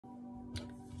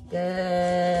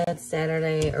Good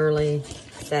Saturday, early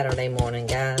Saturday morning,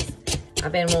 guys.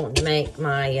 I've been wanting to make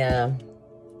my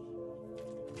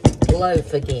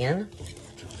loaf again,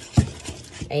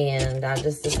 and I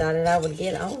just decided I would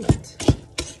get on it.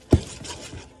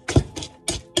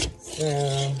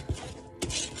 So,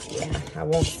 yeah, I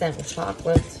want something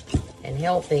chocolate and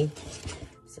healthy.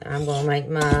 So I'm going to make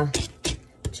my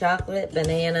chocolate,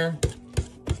 banana,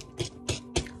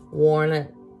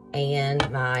 walnut, and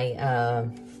my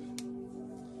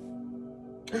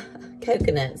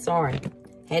coconut. Sorry,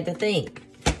 had to think.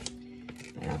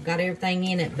 But I've got everything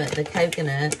in it but the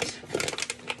coconut.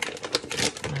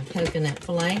 My coconut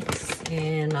flakes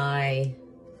and my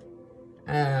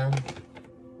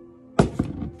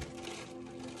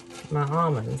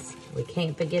almonds. We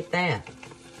can't forget that,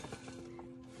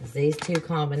 because these two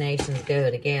combinations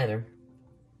go together.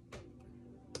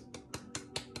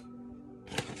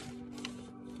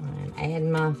 I'm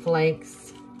adding my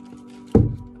flakes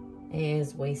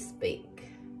as we speak.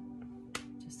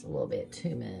 Just a little bit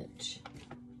too much.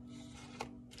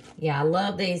 Yeah, I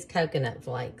love these coconut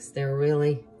flakes. They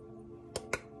really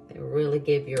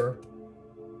give your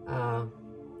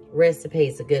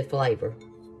recipes a good flavor.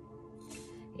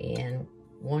 And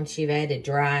once you've added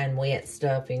dry and wet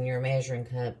stuff in your measuring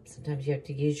cup, sometimes you have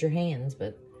to use your hands,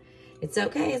 but it's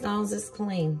okay as long as it's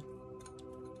clean.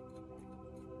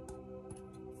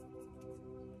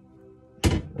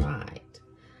 Right.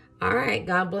 All right,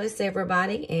 God bless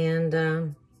everybody, and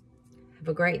have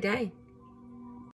a great day.